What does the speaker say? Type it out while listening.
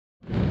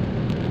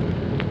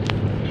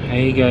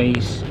Hi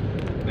guys,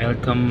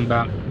 welcome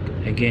back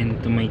again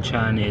to my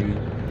channel.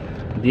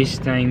 This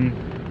time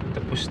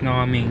tapos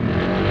na kaming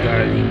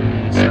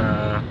galing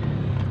sa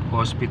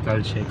hospital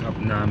check-up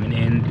namin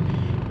and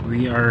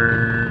we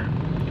are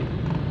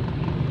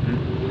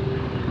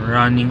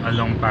running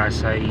along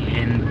Pasay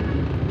and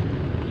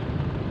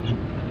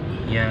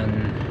yan,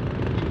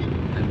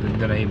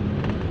 nagdadrive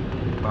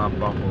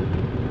papa ko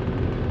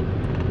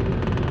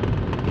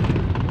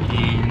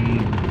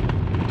and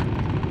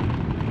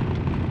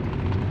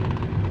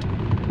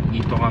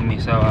dito kami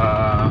sa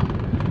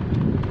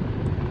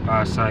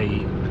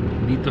Pasay.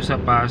 Dito sa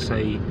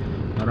Pasay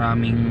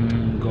maraming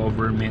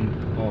government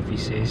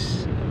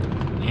offices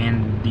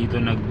and dito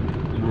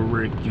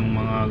nag-work yung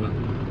mga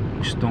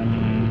gustong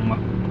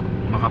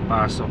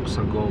makapasok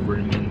sa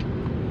government.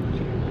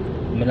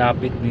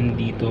 Malapit din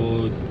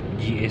dito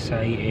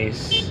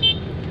GSIS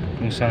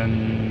kung saan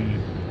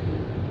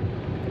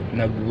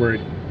nag-work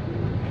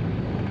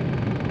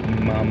yung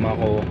mama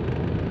ko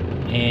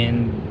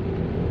and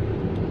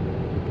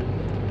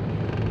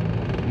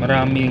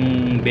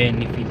maraming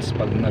benefits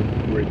pag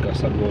nag-work ka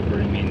sa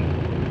government.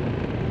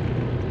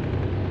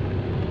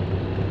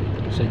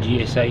 Sa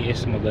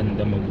GSIS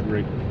maganda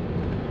mag-work.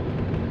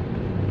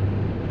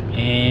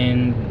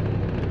 And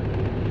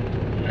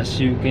as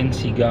you can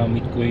see,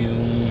 gamit ko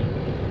yung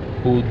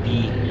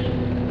hoodie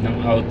ng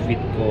outfit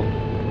ko.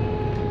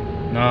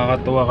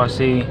 Nakakatuwa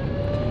kasi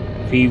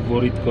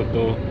favorite ko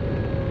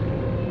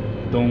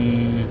tong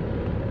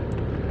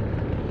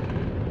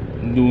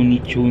Looney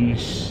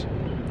Tunes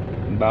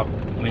back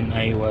when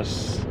I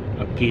was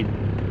a kid.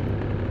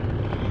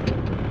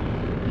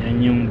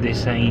 Yan yung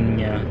design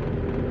niya.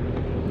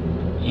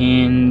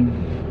 And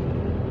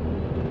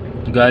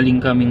galing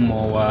kaming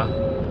MOA,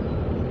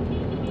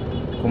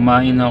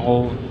 kumain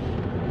ako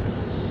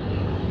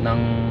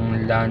ng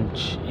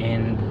lunch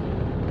and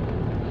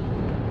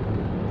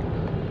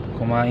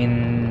kumain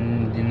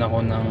din ako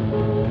ng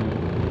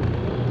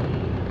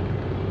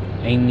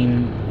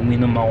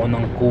uminom ako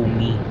ng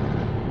Koomi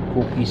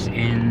cookies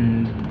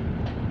and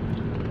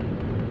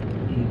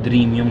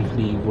dream yung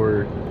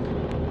flavor.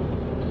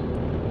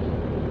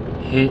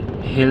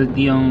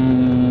 Healthy ang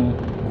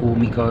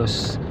Koomi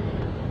because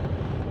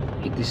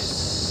it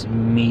is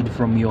made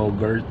from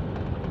yogurt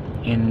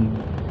and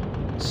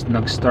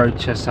nag-start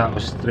siya sa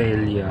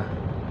Australia.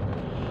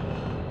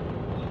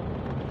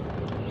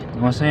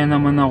 Masaya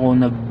naman ako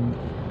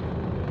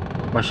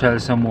nagpasyal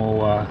sa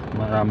MOA.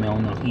 Marami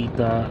akong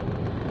nakita,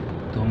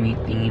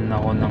 tumitingin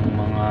ako ng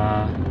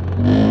mga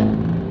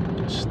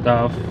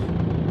stuff.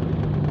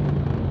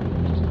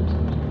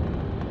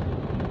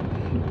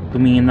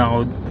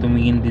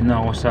 Tumingin din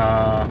ako sa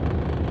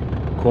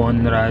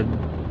Conrad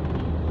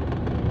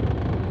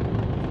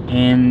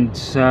and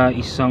sa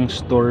isang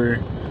store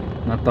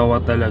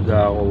natawa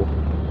talaga ako.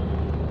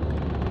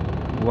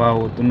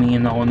 Wow,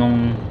 tumingin ako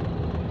nung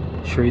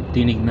shirt,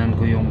 tinignan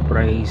ko yung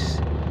price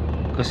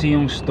kasi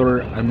yung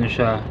store ano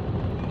siya,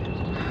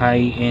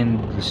 high-end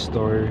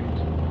store.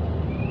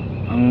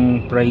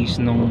 Ang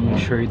price nung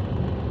shirt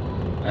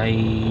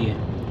ay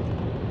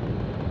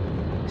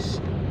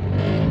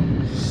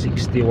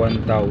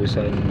 61,000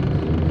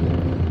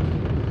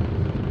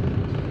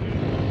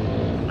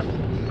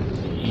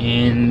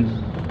 and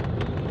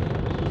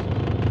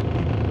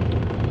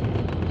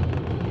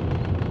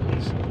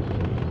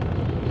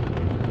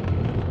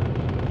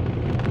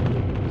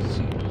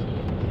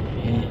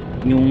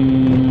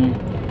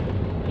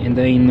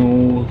I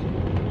know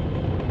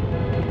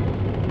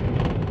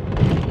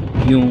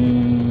yung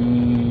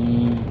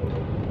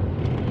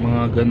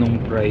mga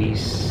ganong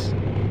price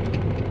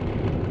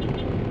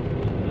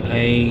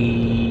ay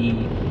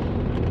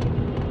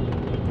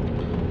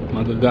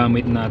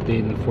magagamit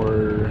natin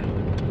for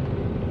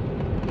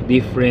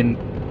different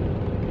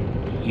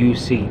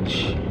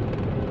usage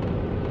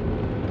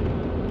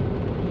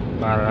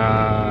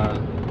para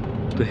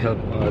to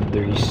help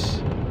others.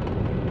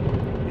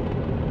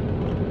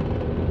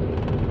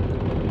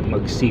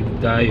 Mag-save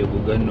tayo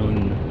kung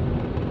ganun.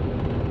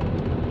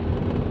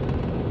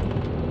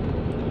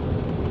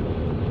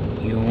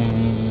 Yung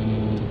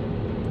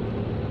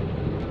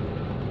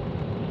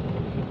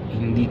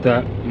hindi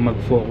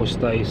mag-focus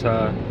tayo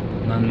sa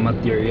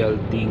non-material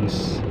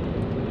things.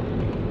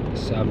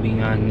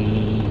 Sabi nga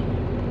ni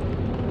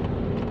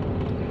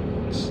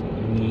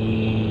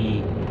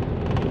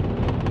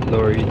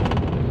Lord,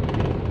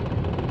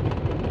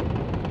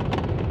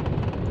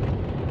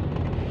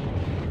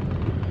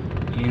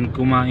 and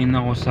kumain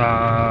ako sa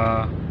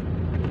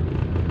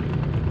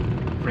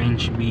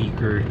French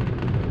baker.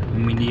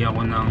 Bumili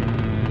ako ng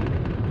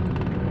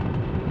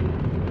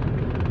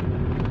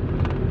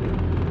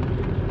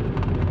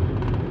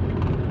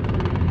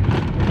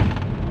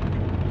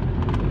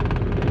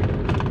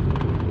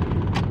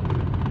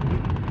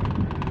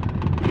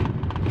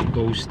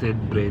toasted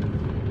bread.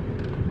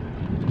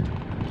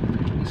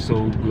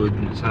 So good,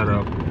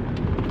 masarap.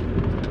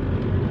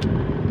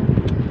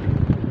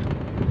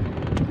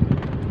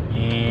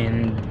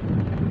 And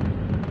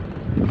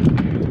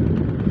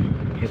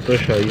ito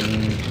siya,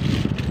 yung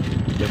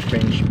the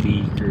French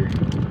baker.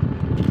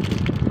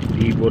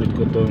 Favorite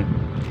ko to.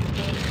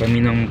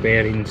 Kami ng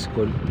parents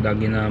ko,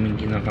 lagi namin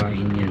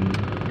kinakain yan.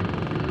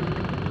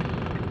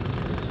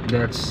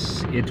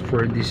 That's it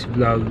for this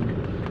vlog.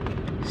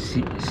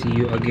 See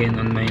you again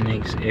on my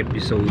next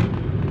episode.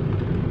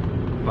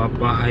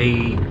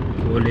 Papahay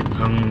ulit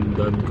ang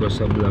dad ko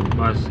sa vlog.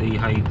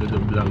 Say hi to the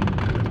vlog.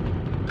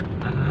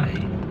 Hi.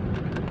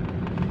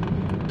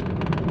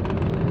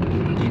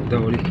 Kita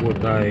ulit po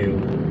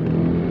tayo.